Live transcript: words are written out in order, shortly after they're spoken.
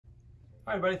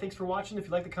All right, everybody, thanks for watching. If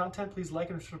you like the content, please like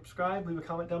and subscribe. Leave a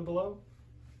comment down below.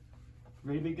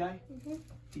 Ready, big guy?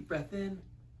 Deep breath in,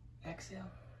 exhale.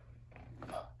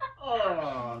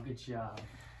 Oh, good job.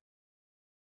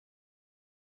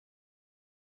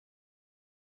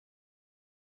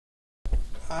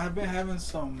 I've been having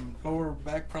some lower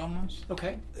back problems.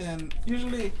 Okay. And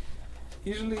usually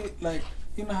like,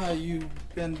 you know how you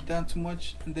bend down too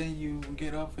much and then you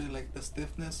get up with like the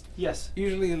stiffness? Yes.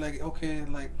 Usually like, okay,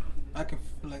 like I can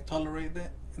like tolerate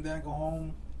that, and then I go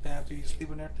home, then after you sleep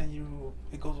and everything,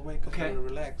 it goes away because Okay. you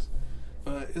relax.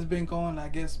 But it's been going, I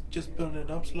guess, just building it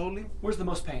up slowly. Where's the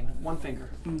most pain? One finger.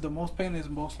 The most pain is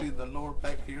mostly the lower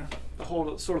back here. The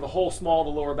whole, sort of the whole small, the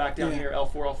lower back down Yeah. here,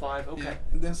 L4, L5. Okay. Yeah.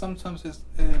 And then sometimes it's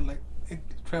like it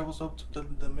travels up to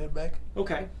the mid back.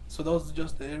 Okay. So those are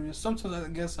just the areas. Sometimes I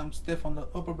guess I'm stiff on the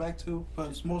upper back too, but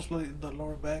it's mostly the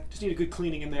lower back. Just need a good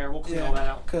cleaning in there. We'll clean all that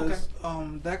out. Because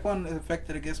Okay. that one is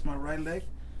affected against my right leg.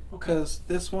 Because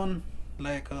this one,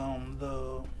 like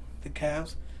the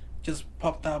calves, just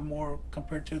popped out more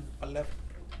compared to my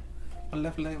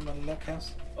left leg, my left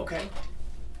calves. Okay.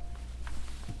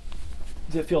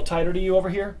 Does it feel tighter to you over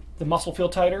here? The muscle feel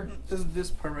tighter?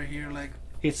 This part right here, like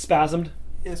It's spasmed?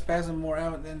 it's passing more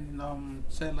out than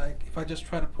say like if I just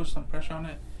try to push some pressure on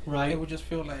it, Right. it would just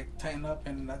feel like tighten up,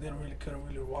 and I couldn't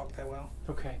really walk that well.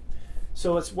 Okay.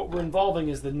 So it's what we're involving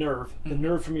is the nerve. The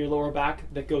nerve from your lower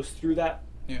back that goes through that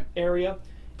area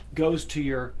goes to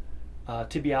your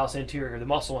tibialis anterior, the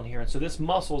muscle in here. And so this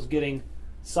muscle is getting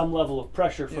some level of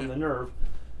pressure from the nerve.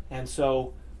 And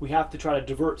so we have to try to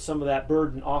divert some of that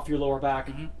burden off your lower back.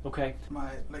 Okay.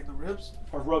 My like the ribs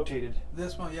are rotated.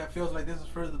 This one, feels like this is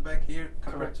further back here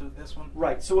compared to this one.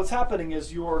 Right. So what's happening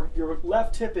is your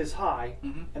left hip is high,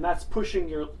 and that's pushing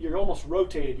you're almost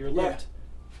rotated. Your left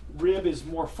rib is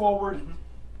more forward.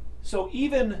 So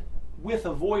even with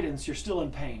avoidance, you're still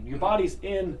in pain. Your body's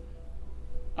in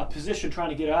a position trying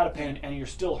to get out of pain, and you're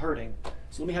still hurting.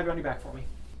 So let me have you on your back for me.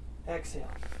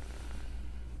 Exhale.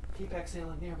 Keep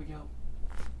exhaling. There we go.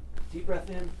 Deep breath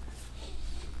in.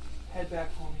 Head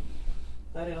back for me.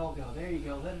 Let it all go. There you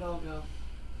go. Let it all go.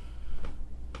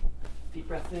 Deep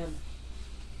breath in.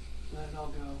 Let it all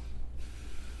go.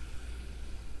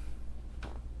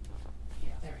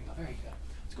 Yeah, there we go. Very good.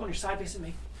 Let's go on your side facing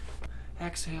me.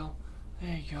 Exhale.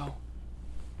 There you go.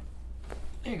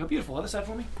 There you go. Beautiful. Other side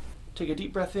for me. Take a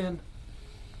deep breath in.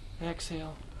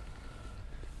 Exhale.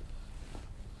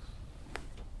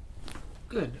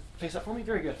 Good. Face up for me.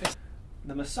 Very good.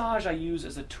 The massage I use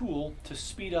as a tool to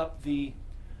speed up the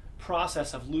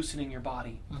process of loosening your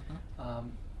body.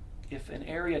 If an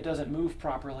area doesn't move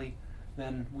properly,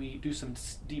 then we do some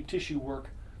deep tissue work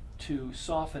to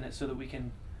soften it so that we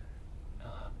can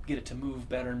get it to move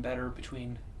better and better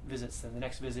between visits. Then the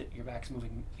next visit, your back's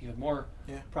moving even more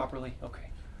properly. Okay.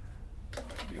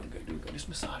 Doing good, doing good. Just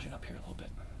massage it up here a little bit.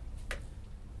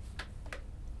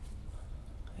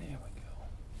 There we go.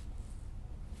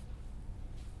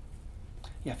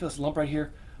 Yeah, I feel this lump right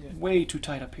here. Way too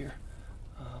tight up here.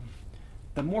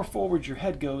 The more forward your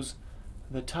head goes,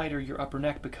 the tighter your upper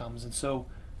neck becomes. And so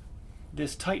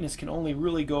this tightness can only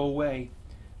really go away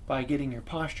by getting your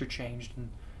posture changed.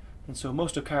 And so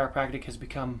most of chiropractic has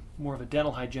become more of a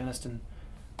dental hygienist, and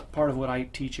part of what I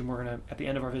teach, and we're going to, at the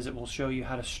end of our visit, we'll show you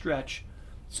how to stretch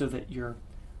so that your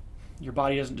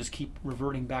body doesn't just keep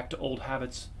reverting back to old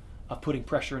habits of putting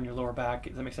pressure in your lower back.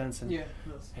 Does that make sense? And,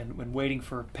 and when waiting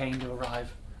for pain to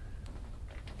arrive.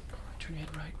 Turn your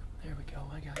head right. There we go.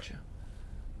 I got you.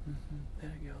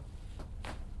 There you go.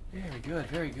 Very good.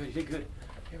 Very good. You did good.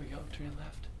 There we go. Turn your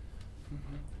left.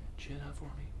 Chin up for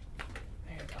me.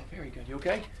 There you go. Very good. You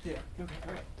okay? Yeah. You okay?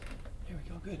 All right. There we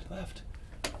go. Good. Left.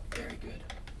 Very good.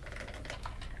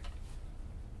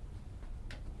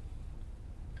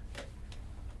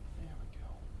 There we go.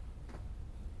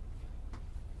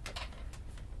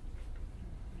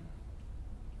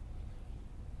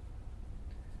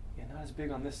 Yeah, not as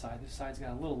big on this side. This side's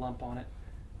got a little lump on it,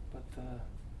 but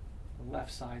the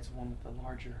left side's the one with the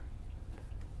larger.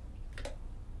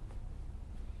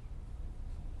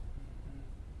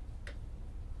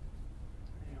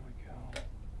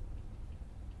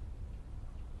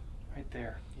 Right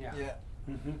there, yeah.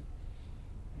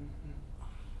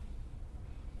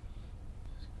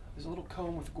 There's a little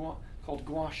comb with called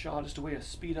gua sha, just a way to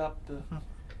speed up the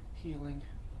healing.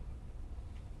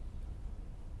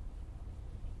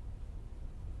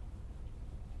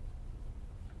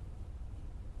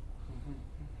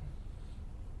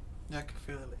 Yeah, I can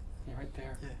feel it. Yeah, right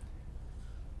there. Yeah.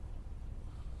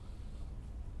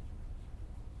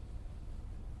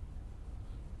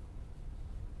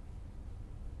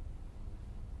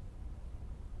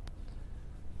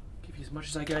 Give you as much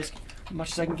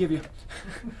as I can give you.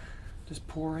 Just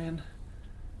pour in.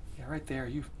 Yeah, right there.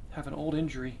 You have an old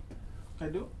injury. I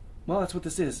do? Well, that's what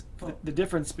this is. Oh. The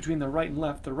difference between the right and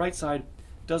left, the right side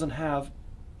doesn't have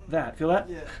that. Feel that?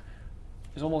 Yeah.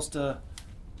 There's almost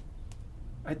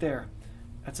right there.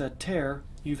 That's a tear.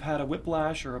 You've had a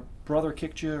whiplash or a brother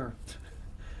kicked you or...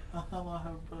 I have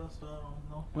a brother, so I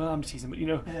don't know. Well, I'm teasing, but you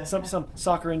know, Yeah. some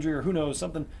soccer injury or who knows,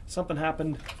 something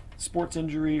happened, sports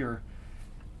injury or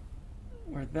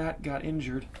where that got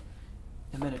injured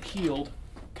and then it healed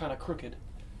kind of crooked.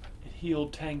 It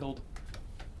healed, tangled.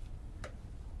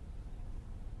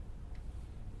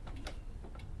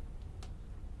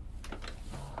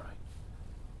 All right.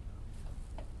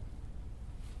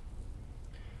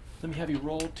 Let me have you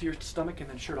roll to your stomach and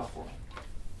then shirt off for me.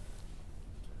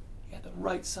 Yeah, the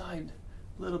right side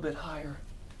a little bit higher.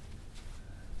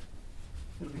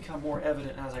 It'll become more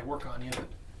evident as I work on you, but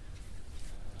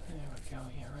there we go,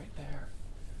 yeah, right there.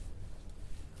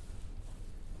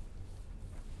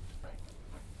 Right.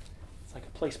 It's like a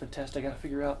placement test. I gotta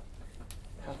figure out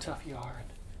how tough you are and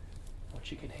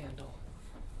what you can handle.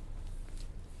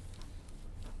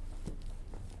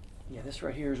 Yeah, this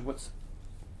right here is what's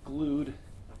glued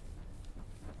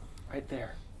right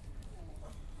there.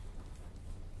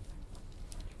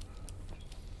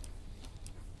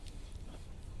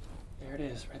 There it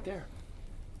is, right there.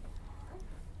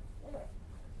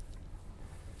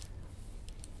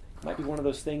 Might be one of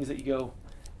those things that you go,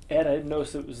 Ed, I didn't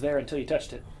notice it was there until you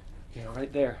touched it. You know,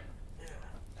 right there.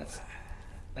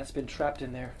 That's been trapped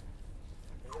in there.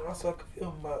 And also, I can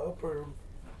feel my upper.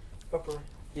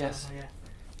 Yes. Yeah.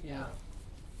 Yeah.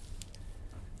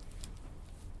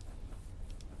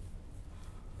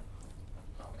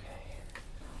 Okay.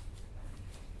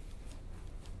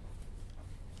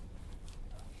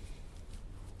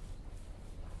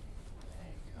 There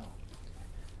you go.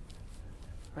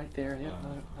 Right there. Yep.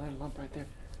 Another lump right there.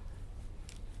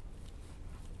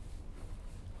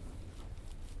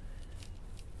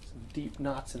 Some deep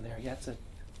knots in there. Yeah, it's a.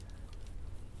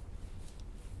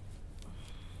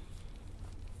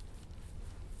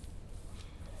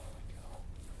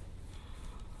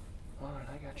 All right,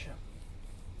 I got you.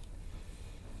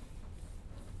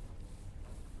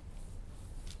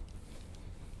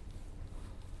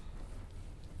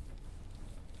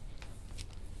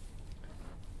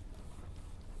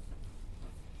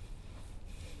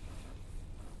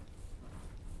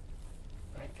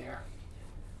 Right there.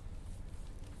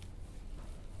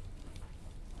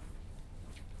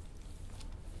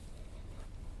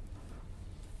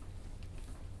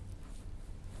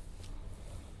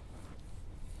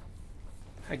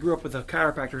 I grew up with a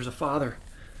chiropractor as a father,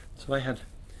 so I had,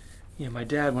 my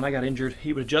dad, when I got injured,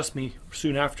 he would adjust me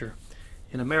soon after.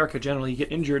 In America, generally, you get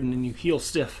injured and then you heal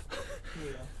stiff.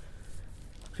 Yeah.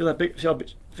 Feel that big? Feel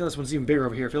this one's even bigger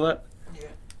over here. Feel that? Yeah.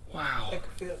 Wow. I can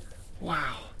feel it.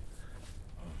 Wow.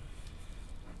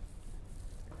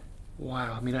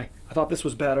 Wow. I mean, I thought this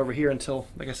was bad over here until,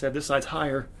 like I said, this side's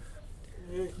higher.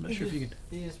 I'm not sure if you can.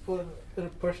 You just put a bit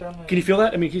of push on it. Can you feel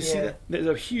that? I mean, can you see Yeah. that? There's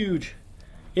a huge.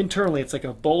 Internally, it's like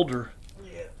a boulder.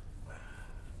 Yeah.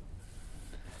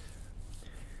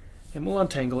 And we'll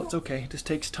untangle it. It's okay. It just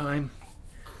takes time.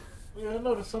 Yeah, I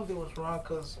noticed something was wrong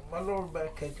because my lower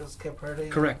back just kept hurting.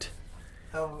 Correct.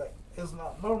 I was like, it's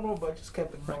not normal, but I just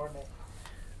kept ignoring it.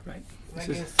 Right. And I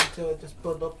This guess is until it just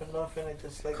built up enough and it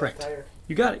just like correct. got tired.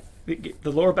 You got it.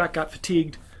 The lower back got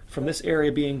fatigued from this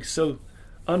area being so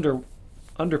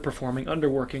underperforming,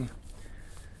 underworking.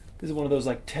 This is one of those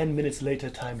like 10 minutes later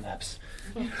time lapse.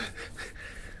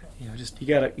 Just you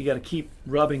gotta keep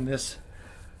rubbing this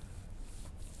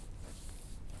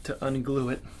to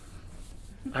unglue it.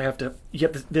 I have to. You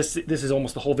have to, this is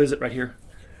almost the whole visit right here.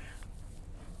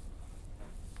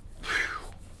 Whew.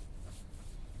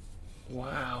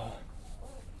 Wow.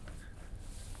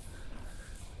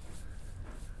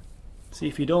 See,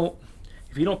 if you don't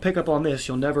pick up on this,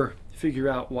 you'll never figure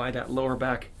out why that lower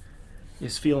back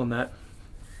is feeling that.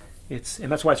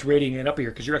 And that's why it's radiating up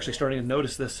here, because you're actually starting to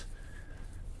notice this,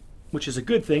 which is a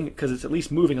good thing because it's at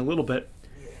least moving a little bit.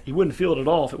 Yeah. You wouldn't feel it at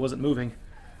all if it wasn't moving.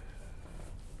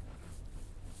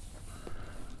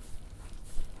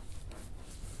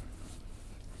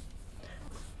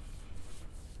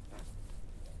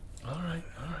 All right,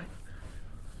 all right.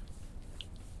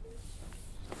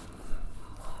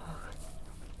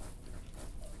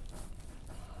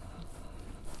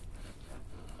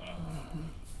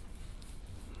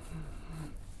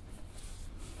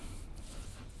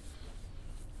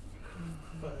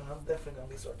 But I'm definitely gonna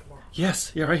be sore tomorrow.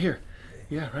 Yes, yeah, right here.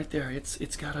 Yeah, right there.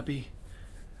 It's gotta be.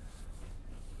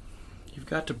 You've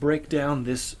got to break down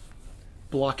this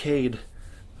blockade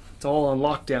It's all on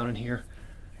lockdown in here.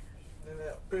 And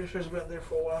pretty sure it's been there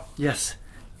for a while. Yes.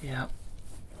 Yeah.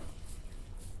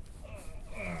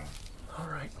 All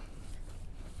right.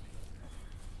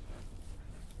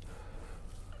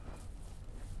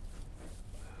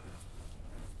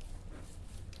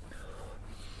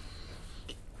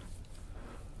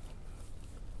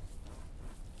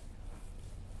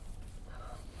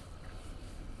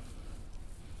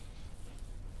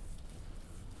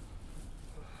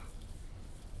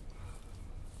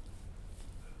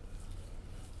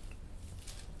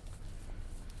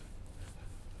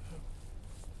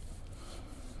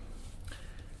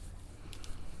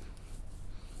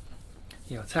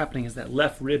 You know, what's happening is that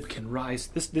left rib can rise.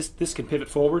 This can pivot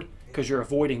forward because you're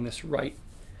avoiding this right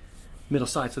middle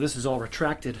side. So this is all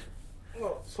retracted.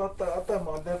 Well, so I thought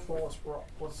my left one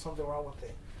was something wrong with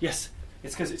it. Yes,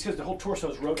 it's because the whole torso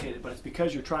is rotated, but it's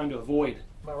because you're trying to avoid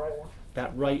My right one.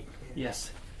 that right,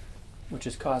 yes, which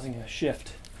is causing a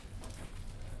shift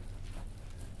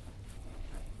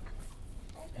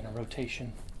and a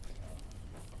rotation.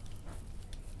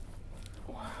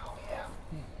 Wow, yeah.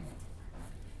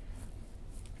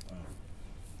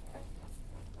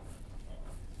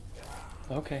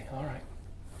 Okay, all right.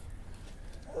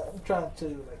 I'm trying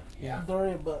to Yeah. endure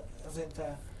it, but at the same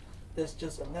time, there's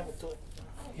just a limit to it.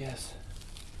 Yes.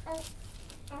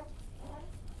 You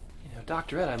know,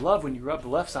 Dr. Ed, I love when you rub the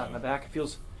left side of my back. It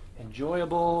feels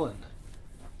enjoyable and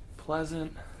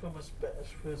pleasant. It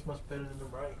feels much better than the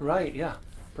right. Right, yeah.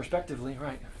 Prospectively,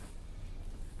 right.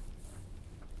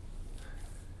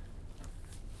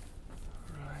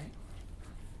 Right.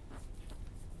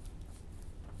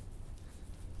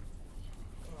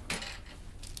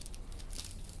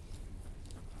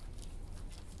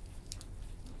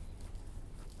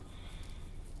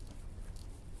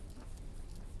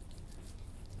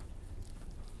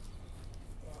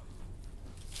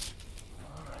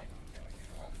 All right. There we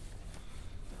go.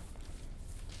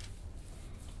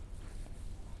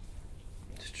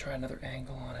 Just try another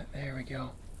angle on it. There we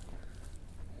go.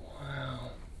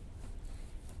 Wow.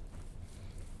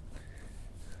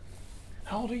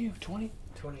 How old are you? 20?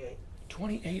 28.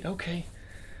 28, okay.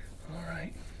 All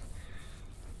right.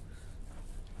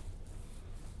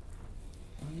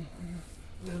 Mm-hmm.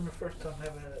 This is my first time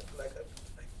having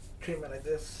a treatment like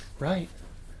this. Right.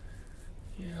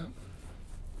 Yeah.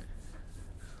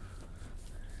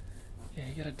 Yeah,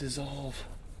 you gotta dissolve.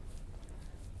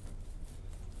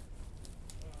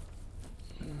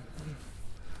 Mhm.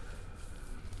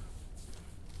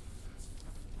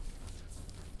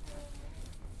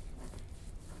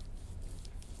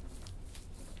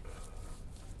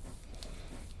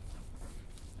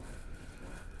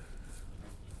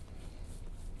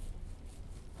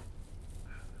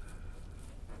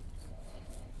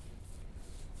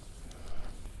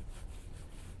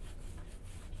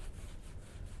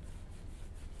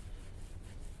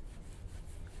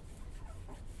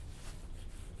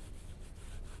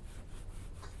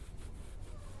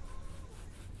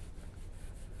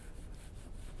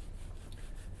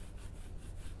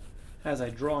 As I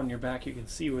draw on your back, you can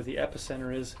see where the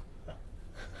epicenter is.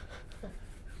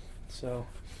 So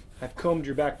I've combed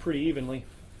your back pretty evenly,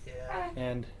 Yeah.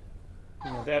 and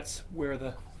you know that's where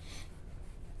it's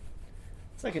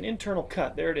like an internal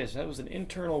cut. There it is. That was an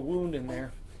internal wound in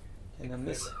there, and then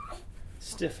this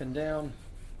stiffened down.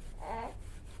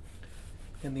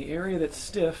 And the area that's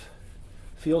stiff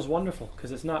feels wonderful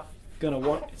because it's not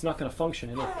gonna function.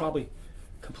 It'll probably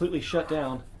completely shut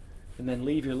down and then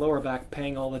leave your lower back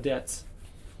paying all the debts.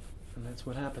 And that's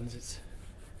what happens.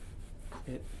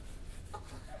 It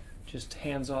just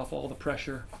hands off all the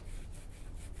pressure.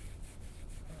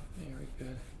 Very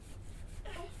good.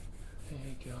 There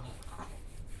you go.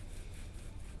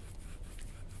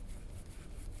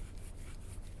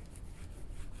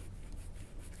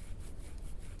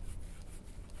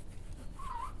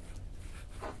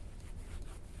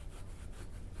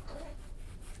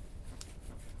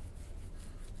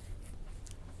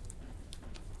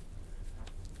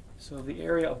 So the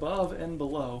area above and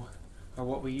below are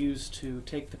what we use to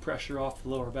take the pressure off the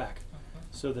lower back.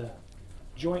 So the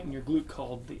joint in your glute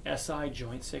called the SI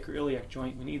joint, sacroiliac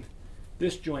joint, we need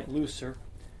this joint looser.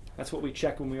 That's what we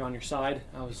checked when we were on your side.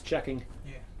 I was checking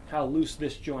how loose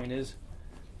this joint is.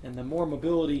 And the more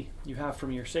mobility you have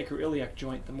from your sacroiliac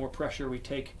joint, the more pressure we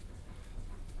take.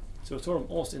 So it's sort of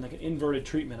almost in like an inverted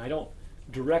treatment. I don't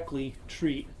directly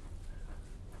treat,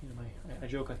 you know, I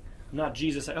joke like, I'm not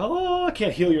Jesus. I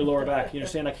can't heal your lower back. You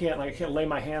understand? I can't lay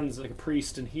my hands like a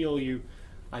priest and heal you.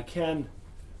 I can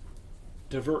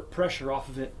divert pressure off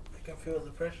of it. I can feel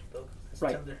the pressure though. It's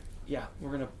Right. tender. Yeah,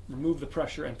 we're gonna remove the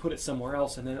pressure and put it somewhere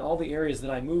else, and then all the areas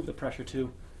that I move the pressure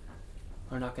to,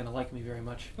 are not going to like me very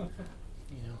much.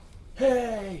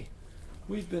 Hey,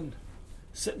 we've been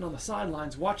sitting on the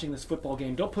sidelines watching this football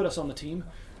game. Don't put us on the team.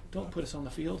 Don't put us on the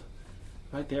field.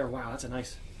 Right there. Wow, that's a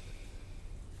nice.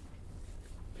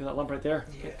 Feel that lump right there?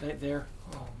 Yeah. Right there.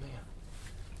 Oh man.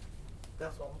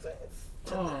 That's what I'm saying.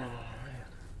 Oh man.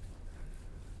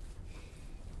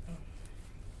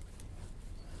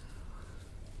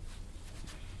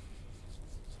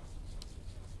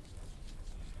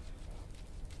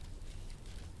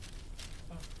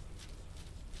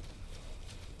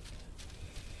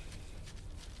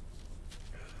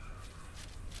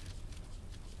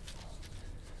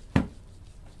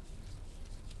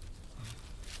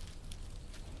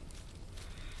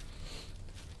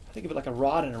 Think of it like a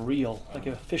rod and a reel, like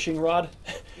a fishing rod.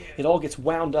 It all gets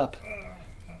wound up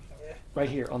right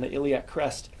here on the iliac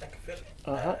crest. I can feel it.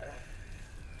 Uh-huh.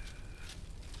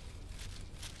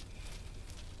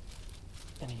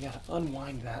 And you got to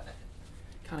unwind that.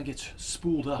 Kind of gets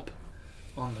spooled up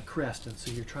on the crest, and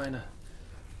so you're trying to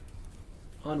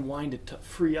unwind it to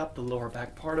free up the lower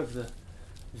back. Part of the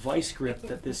vice grip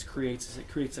that this creates is it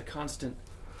creates a constant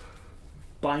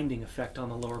binding effect on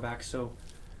the lower back. So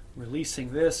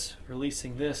releasing this,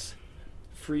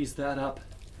 frees that up,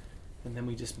 and then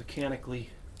we just mechanically,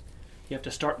 you have to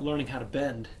start learning how to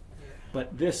bend. Yeah.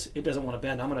 But this, it doesn't want to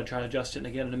bend. I'm going to try to adjust it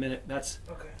again in a minute. That's,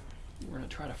 Okay. we're going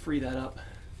to try to free that up.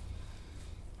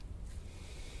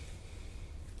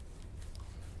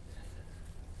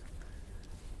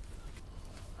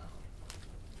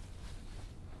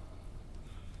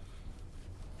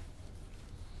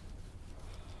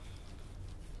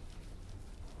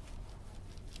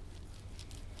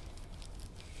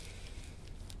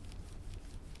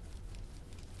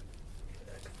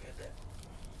 I can feel that.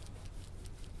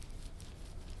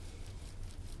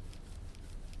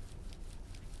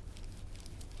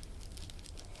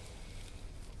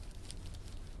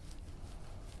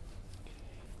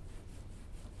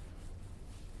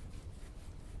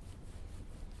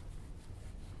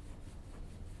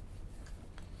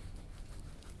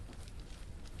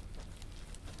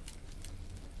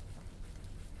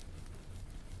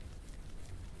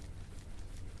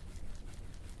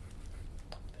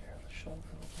 There on the shoulder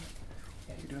a little bit.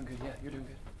 Yeah, you're doing good. Yeah, you're doing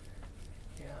good.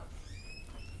 Yeah.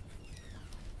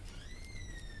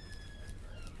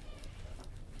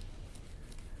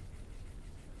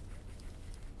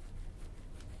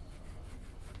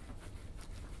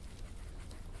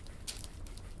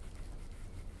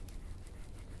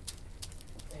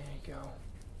 There you go.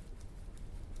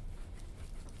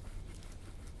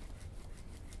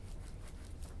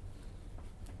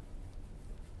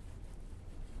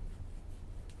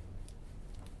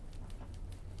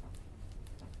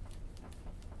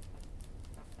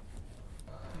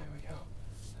 There we go.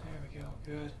 There we go.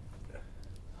 Good.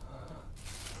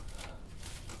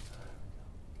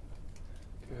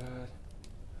 Good.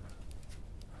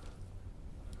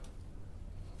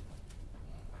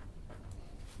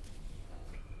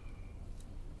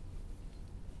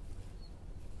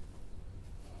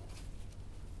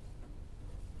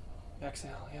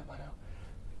 Exhale. Yep, I know.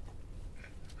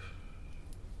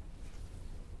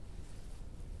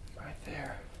 Right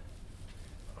there.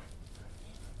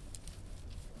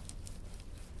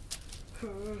 Yeah,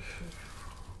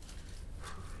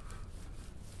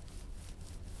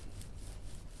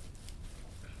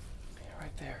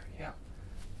 right there. Yep.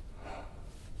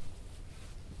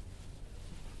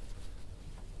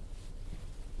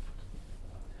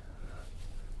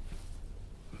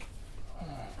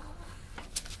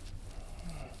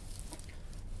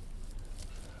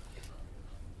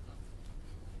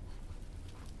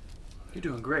 You're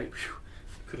doing great. Whew.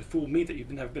 Could have fooled me that you've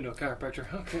never been to a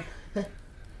chiropractor. Okay.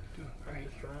 Doing great.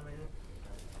 Just trying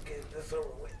to get this over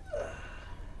with.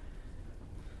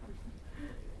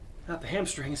 Not the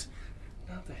hamstrings.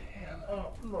 Not the ham.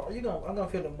 Oh no, I'm gonna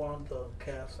feel it more on the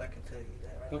calves. I can tell you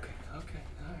that. Right? Okay. Okay.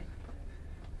 All right.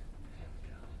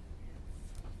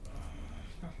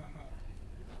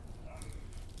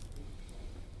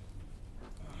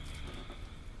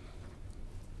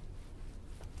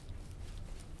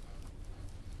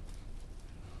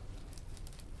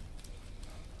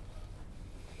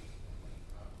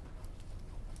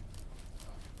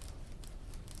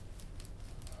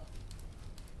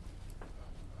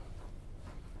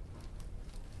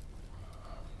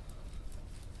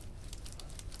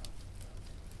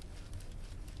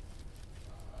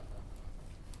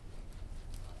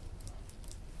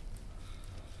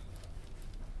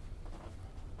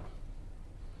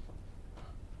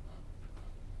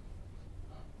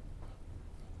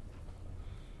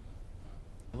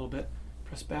 A little bit.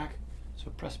 Press back. So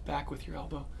press back with your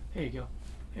elbow. There you go.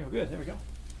 There we go. Good. There we go.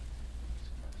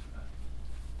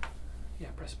 Yeah,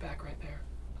 press back right there.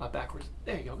 Backwards.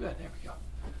 There you go. Good. There we go.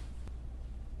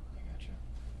 I got you.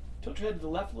 Tilt your head to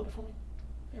the left a little bit for me.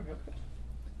 There we go. Good.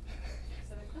 Is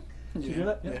that a click? Did you hear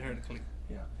that? Yeah, I heard a click.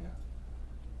 Yeah, yeah.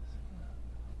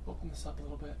 Open this up a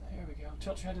little bit. There we go.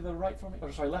 Tilt your head to the right for me.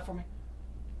 Oh, sorry, left for me.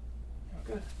 Yeah,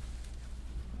 good.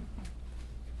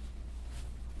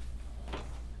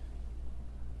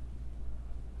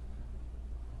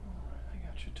 All right, I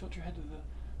got you. Tilt your head to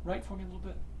the right for me a little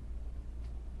bit.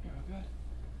 There we go. Good.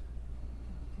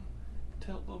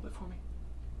 Tilt a little bit for me.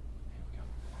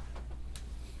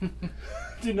 There we go.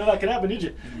 Didn't know that could happen, did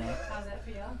you? No. How's that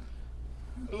feel?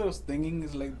 A little stinging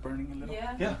is like burning a little.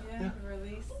 Yeah, Yeah, yeah. yeah.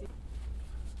 Release.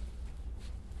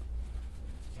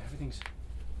 Yeah, everything's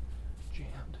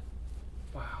jammed.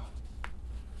 Wow.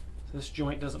 So this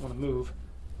joint doesn't want to move.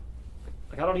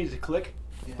 Like, I don't need it to click,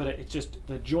 Yeah. but it's just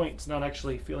the joint's not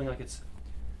actually feeling like it's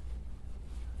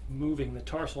moving. The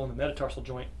tarsal and the metatarsal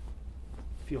joint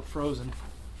feel frozen.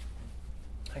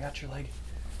 I got your leg.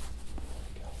 There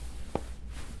we go.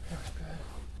 There we go.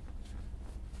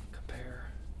 Good. Compare.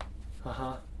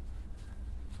 Uh-huh.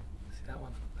 See that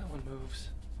one? That one moves.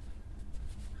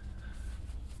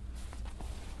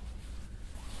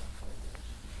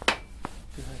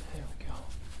 Good. There we go.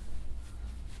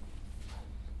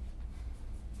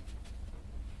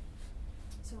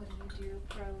 So what do you do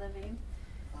for a living?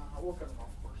 I work at a golf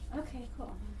course. Okay,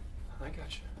 cool. I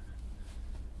got you.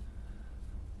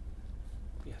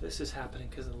 Yeah, this is happening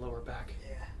because of the lower back.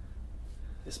 Yeah.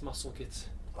 This muscle gets.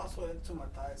 Also into my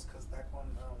thighs, because that one,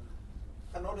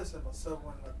 I noticed in myself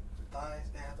when the thighs,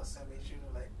 they have the same issue.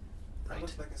 Like, Right. it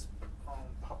looks like it's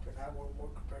popping out more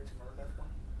compared to my left one.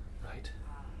 Right.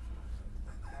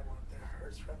 That one there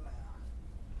hurts right now.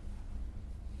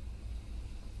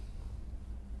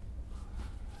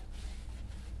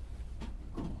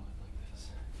 Cool, like this.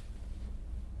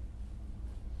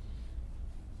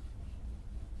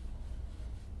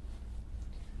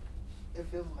 It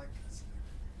feels like it's.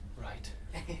 Right.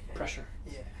 Pressure.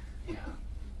 Yeah. Yeah.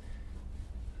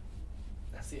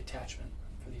 That's the attachment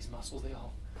for these muscles. They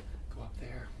all go up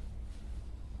there.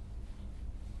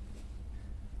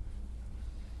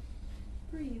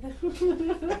 Breathe.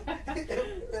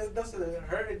 It doesn't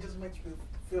hurt. It just makes me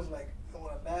feels like I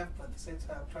want to laugh, but at the same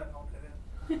time, I'm trying to hold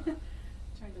it in.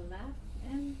 Trying to laugh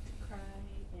and to cry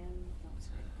and no,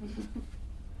 sorry.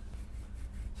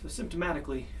 So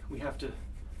symptomatically, we have to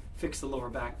fix the lower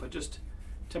back, but just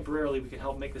temporarily we can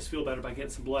help make this feel better by getting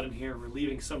some blood in here,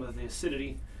 relieving some of the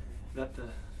acidity that the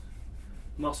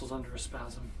muscles under a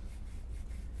spasm.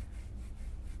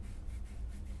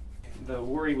 The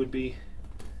worry would be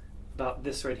about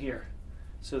this right here.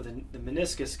 So the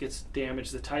meniscus gets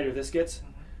damaged. The tighter this gets,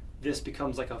 this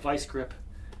becomes like a vice grip,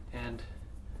 and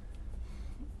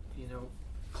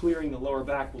clearing the lower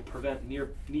back will prevent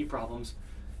knee problems.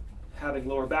 Having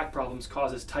lower back problems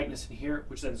causes tightness in here,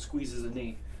 which then squeezes the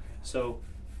knee. So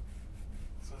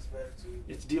it's better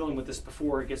to. it's dealing with this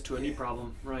before it gets to a knee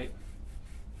problem, right?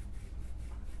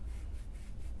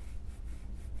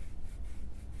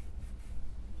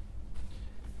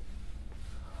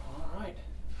 All right.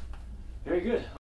 Very good.